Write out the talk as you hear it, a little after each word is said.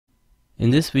In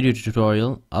this video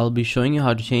tutorial, I'll be showing you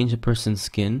how to change a person's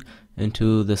skin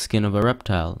into the skin of a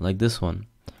reptile, like this one.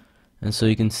 And so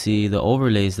you can see the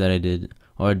overlays that I did,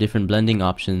 or different blending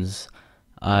options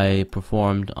I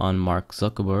performed on Mark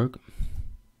Zuckerberg.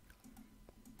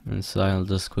 And so I'll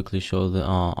just quickly show the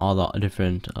all the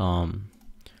different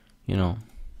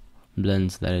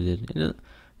blends that I did.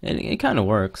 It kind of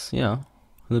works, yeah.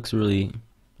 It looks really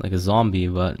like a zombie,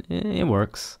 but it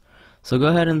works. So go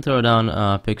ahead and throw down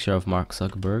a picture of Mark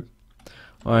Zuckerberg,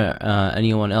 or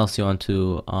anyone else you want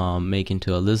to make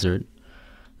into a lizard.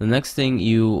 The next thing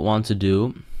you want to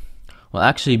do, well,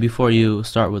 actually before you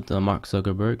start with Mark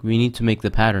Zuckerberg, we need to make the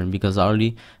pattern, because I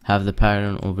already have the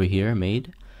pattern over here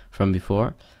made from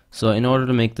before. So in order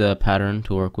to make the pattern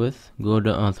to work with, go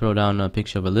to throw down a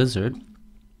picture of a lizard,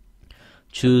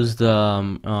 choose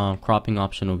the cropping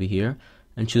option over here,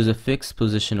 and choose a fixed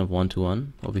position of 1 to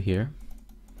 1 over here.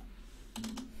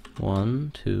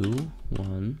 1, 2,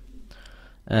 1,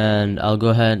 and I'll go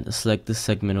ahead and select this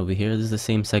segment over here. This is the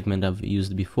same segment I've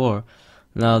used before.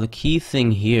 Now the key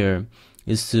thing here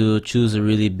is to choose a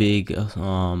really big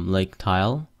like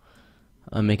tile,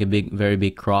 make a very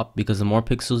big crop, because the more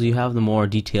pixels you have, the more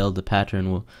detailed the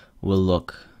pattern will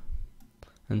look.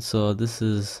 And so this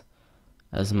is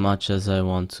as much as I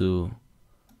want to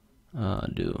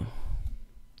do.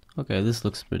 Okay, this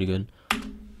looks pretty good.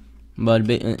 But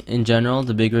in general,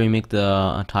 the bigger you make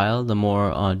the tile, the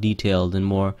more detailed and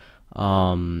more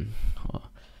or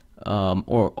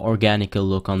organic it'll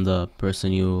look on the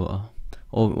person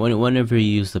whenever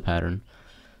you use the pattern.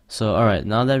 So alright,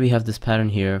 now that we have this pattern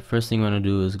here, first thing we want to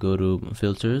do is go to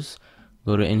filters,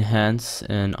 go to enhance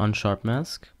and unsharp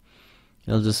mask.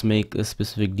 It'll just make the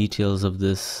specific details of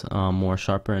this more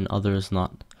sharper and others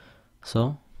not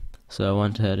so. So I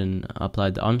went ahead and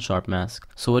applied the unsharp mask.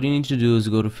 So what you need to do is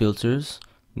go to filters,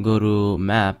 go to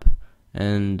map,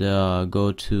 and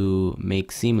go to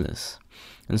make seamless.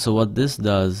 And so what this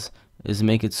does is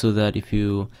make it so that if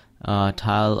you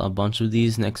tile a bunch of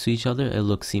these next to each other, it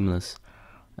looks seamless.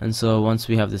 And so once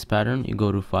we have this pattern, you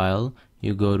go to file,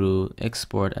 you go to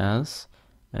export as,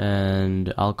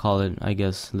 and I'll call it, I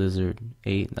guess, lizard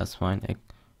 8. That's fine.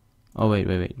 Oh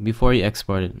wait, before you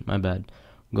export it, my bad,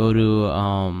 go to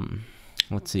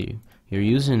let's see, your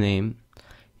username,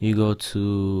 you go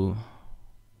to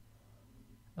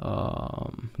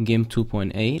GIMP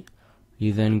 2.8,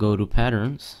 you then go to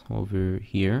patterns over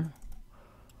here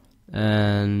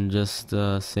and just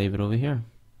save it over here.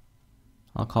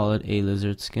 I'll call it a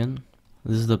lizard skin.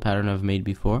 This is the pattern I've made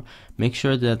before. Make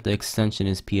sure that the extension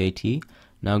is PAT.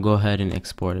 Now go ahead and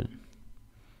export it,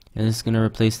 and it's gonna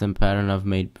replace the pattern I've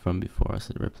made from before.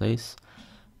 So replace,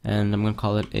 and I'm gonna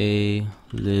call it a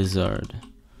lizard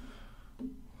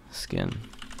skin.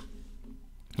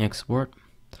 Export.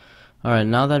 Alright,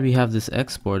 now that we have this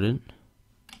exported,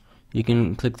 you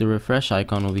can click the refresh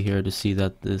icon over here to see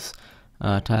that this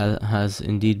tile has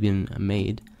indeed been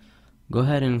made. Go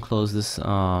ahead and close this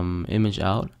image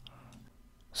out.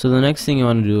 So the next thing you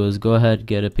want to do is go ahead and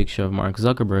get a picture of Mark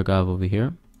Zuckerberg I have over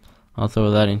here. I'll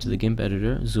throw that into the GIMP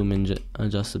editor, zoom in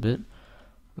just a bit.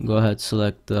 Go ahead,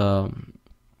 select the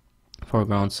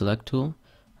foreground select tool.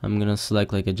 I'm gonna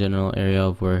select like a general area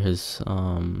of where his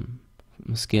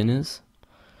skin is.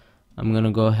 I'm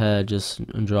gonna go ahead, just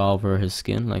draw over his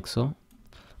skin like so.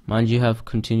 Mind you have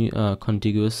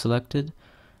contiguous selected,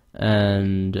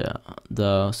 and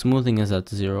the smoothing is at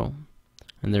 0,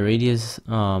 and the radius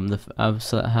I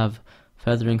have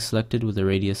feathering selected with a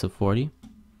radius of 40.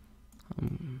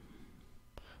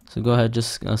 So go ahead,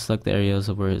 just select the areas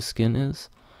of where his skin is,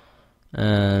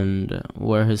 and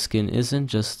where his skin isn't,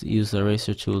 just use the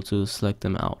eraser tool to select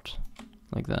them out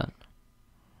like that.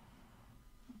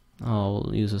 I'll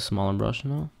use a smaller brush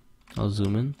now. I'll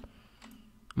zoom in.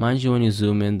 Mind you, when you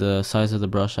zoom in, the size of the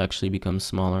brush actually becomes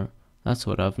smaller. That's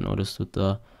what I've noticed with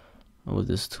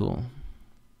this tool.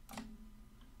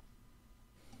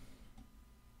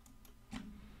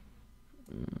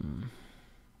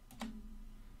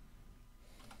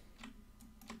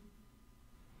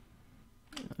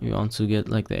 You want to get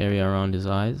like the area around his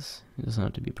eyes. It doesn't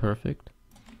have to be perfect.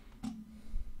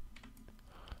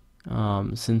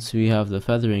 Since we have the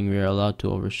feathering, we are allowed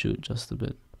to overshoot just a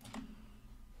bit.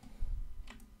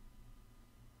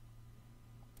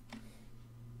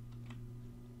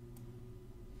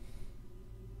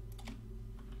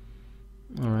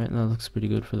 Alright, that looks pretty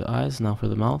good for the eyes. Now for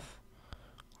the mouth,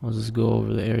 I'll just go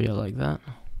over the area like that.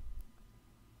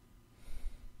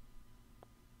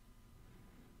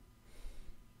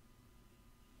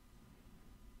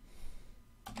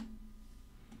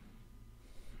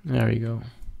 There we go.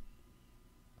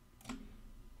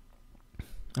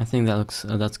 I think that looks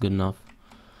that's good enough.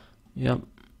 Yep.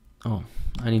 Oh,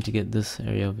 I need to get this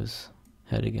area of his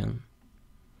head again.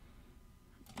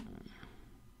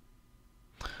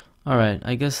 Alright,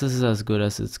 I guess this is as good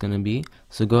as it's gonna be.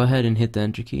 So go ahead and hit the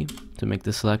enter key to make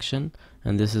the selection,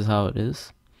 and this is how it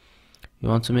is. You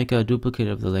want to make a duplicate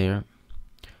of the layer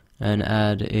and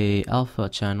add a alpha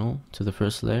channel to the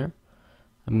first layer.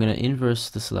 I'm gonna inverse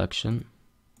the selection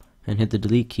and hit the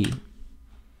delete key.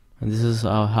 And this is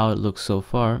how it looks so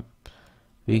far.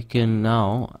 We can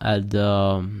now add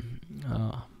the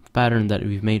pattern that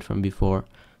we've made from before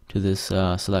to this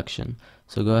selection.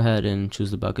 So go ahead and choose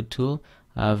the bucket tool.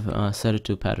 I've set it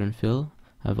to pattern fill.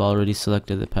 I've already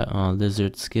selected the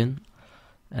lizard skin,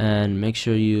 and make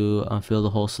sure you fill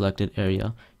the whole selected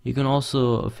area. You can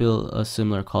also fill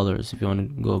similar colors if you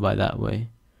want to go by that way.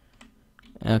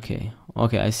 Okay,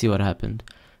 I see what happened.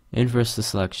 Inverse the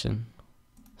selection.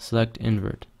 Select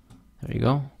invert. There you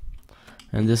go.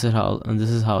 And this is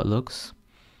how it looks.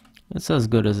 It's as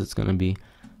good as it's gonna be.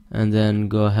 And then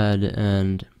go ahead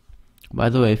and, by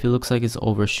the way, if it looks like it's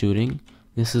overshooting,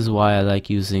 this is why I like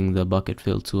using the bucket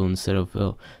fill tool instead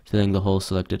of filling the whole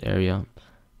selected area.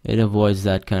 It avoids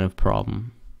that kind of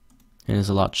problem and is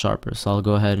a lot sharper. So I'll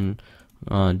go ahead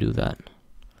and do that.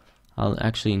 I'll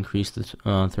actually increase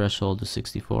the threshold to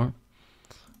 64.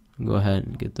 Go ahead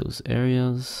and get those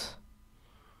areas.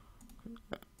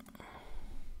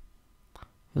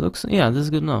 It looks, yeah, this is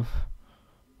good enough.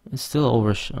 It's still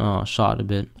overshot a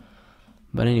bit,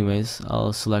 but anyways,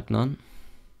 I'll select none.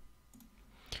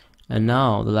 And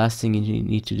now the last thing you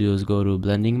need to do is go to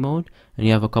blending mode, and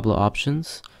you have a couple of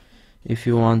options. If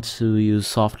you want to use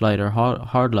soft light or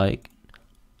hard light,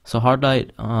 so hard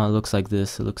light looks like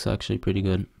this. It looks actually pretty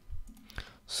good.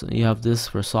 So you have this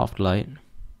for soft light.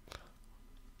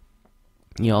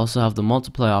 You also have the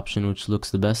multiply option, which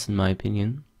looks the best in my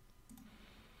opinion.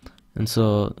 And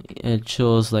so it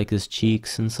shows like his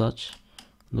cheeks and such,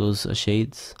 those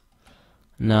shades.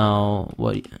 Now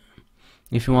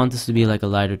if you want this to be like a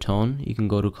lighter tone, you can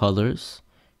go to colors,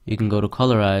 you can go to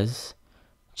colorize,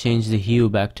 change the hue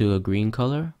back to a green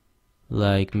color,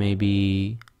 like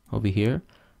maybe over here,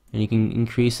 and you can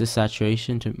increase the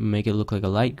saturation to make it look like a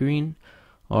light green,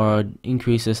 or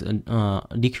decrease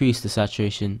the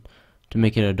saturation to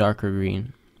make it a darker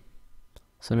green.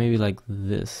 So maybe like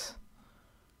this.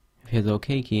 If you hit the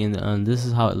OK key, and this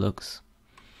is how it looks.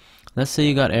 Let's say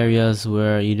you got areas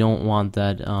where you don't want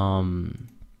that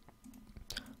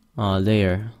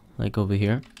layer, like over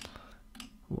here.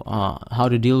 How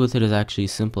to deal with it is actually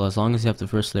simple. As long as you have the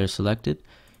first layer selected,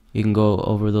 you can go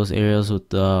over those areas with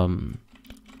the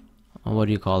what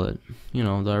do you call it? You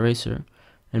know, the eraser,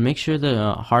 and make sure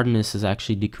the hardness is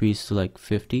actually decreased to like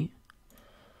 50,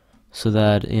 so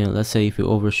that, you know, let's say if you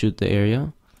overshoot the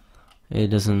area, it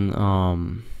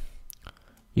doesn't.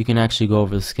 You can actually go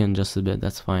over the skin just a bit.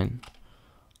 That's fine,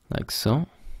 like so,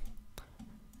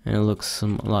 and it looks a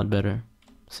lot better.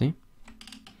 See?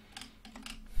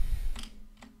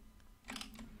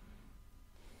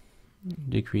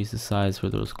 Decrease the size for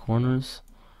those corners.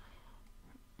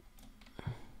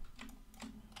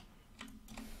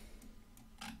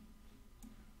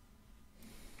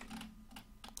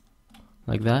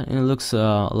 Like that, and it looks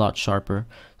a lot sharper.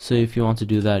 So if you want to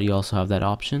do that, you also have that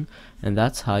option, and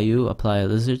that's how you apply a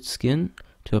lizard skin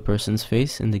to a person's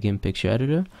face in the GIMP picture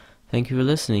editor. Thank you for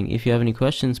listening. If you have any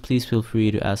questions, please feel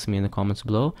free to ask me in the comments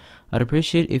below. I'd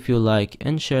appreciate if you like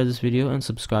and share this video and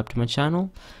subscribe to my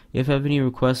channel. If you have any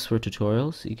requests for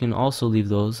tutorials, you can also leave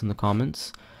those in the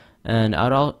comments. And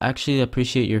I'd actually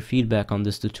appreciate your feedback on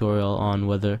this tutorial, on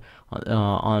whether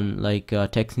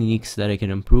techniques that I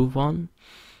can improve on,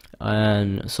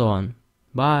 and so on.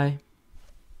 Bye.